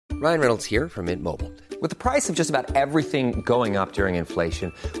Ryan Reynolds here from Mint Mobile. With the price of just about everything going up during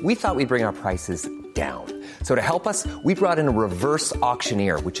inflation, we thought we'd bring our prices down. So to help us, we brought in a reverse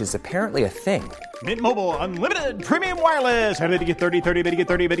auctioneer, which is apparently a thing. Mint Mobile Unlimited Premium Wireless. How to get 30, 30, bit to get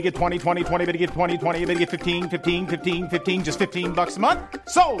 30, bit to get 20, 20, 20, bit to get 20, 20, bit to get 15, 15, 15, 15, just $15 a month?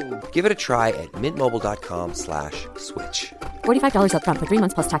 Sold! Give it a try at mintmobile.com/switch. $45 up front for 3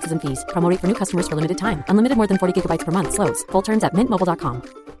 months plus taxes and fees. Promo rate for new customers for limited time. Unlimited more than 40 gigabytes per month. Slows full terms at mintmobile.com.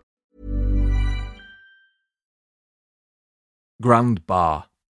 Grandbaa.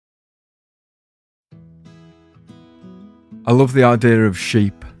 I love the idea of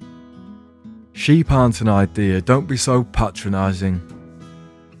sheep. Sheep aren't an idea, don't be so patronising.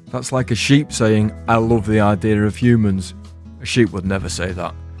 That's like a sheep saying, I love the idea of humans. A sheep would never say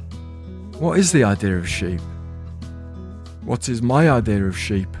that. What is the idea of sheep? What is my idea of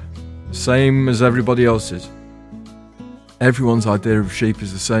sheep? Same as everybody else's. Everyone's idea of sheep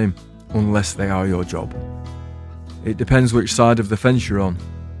is the same, unless they are your job. It depends which side of the fence you're on.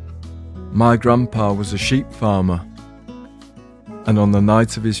 My grandpa was a sheep farmer, and on the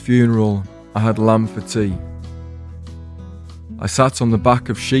night of his funeral, I had lamb for tea. I sat on the back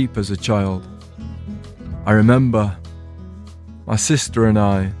of sheep as a child. I remember my sister and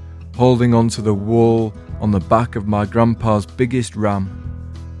I holding onto the wool on the back of my grandpa's biggest ram.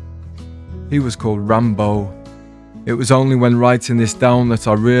 He was called Rambo. It was only when writing this down that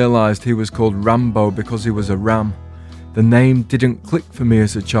I realised he was called Rambo because he was a ram. The name didn't click for me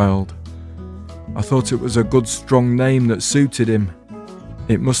as a child. I thought it was a good strong name that suited him.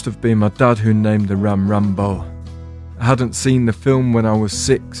 It must have been my dad who named the ram Rambo. I hadn't seen the film when I was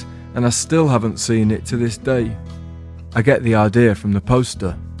 6, and I still haven't seen it to this day. I get the idea from the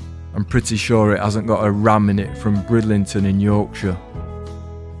poster. I'm pretty sure it hasn't got a ram in it from Bridlington in Yorkshire.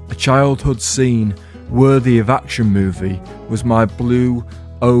 A childhood scene worthy of action movie was my blue,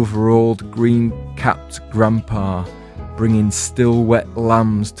 overalled, green-capped grandpa bringing still wet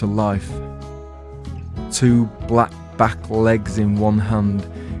lambs to life. 2 black back legs in one hand,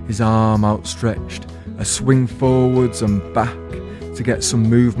 his arm outstretched, a swing forwards and back to get some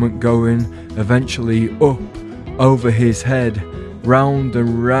movement going, eventually up over his head, round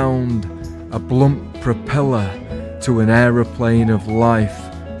and round, a blunt propeller to an aeroplane of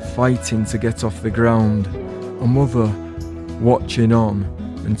life fighting to get off the ground, a mother watching on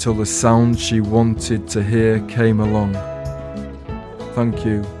until the sound she wanted to hear came along. Thank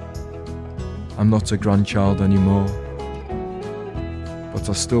you. I'm not a grandchild anymore, but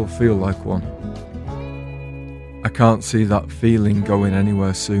I still feel like one. I can't see that feeling going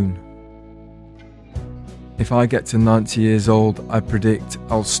anywhere soon. If I get to 90 years old, I predict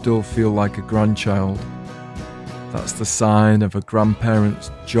I'll still feel like a grandchild. That's the sign of a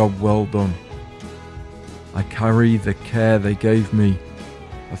grandparent's job well done. I carry the care they gave me.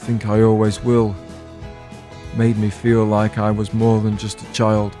 I think I always will. Made me feel like I was more than just a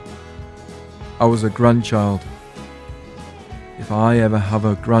child. I was a grandchild. If I ever have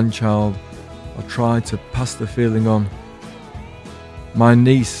a grandchild, I'll try to pass the feeling on. My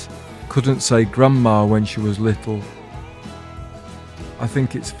niece couldn't say grandma when she was little. I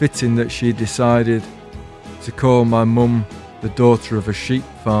think it's fitting that she decided to call my mum, the daughter of a sheep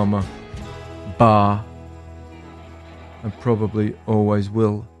farmer, Baa, and probably always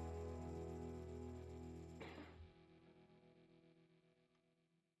will.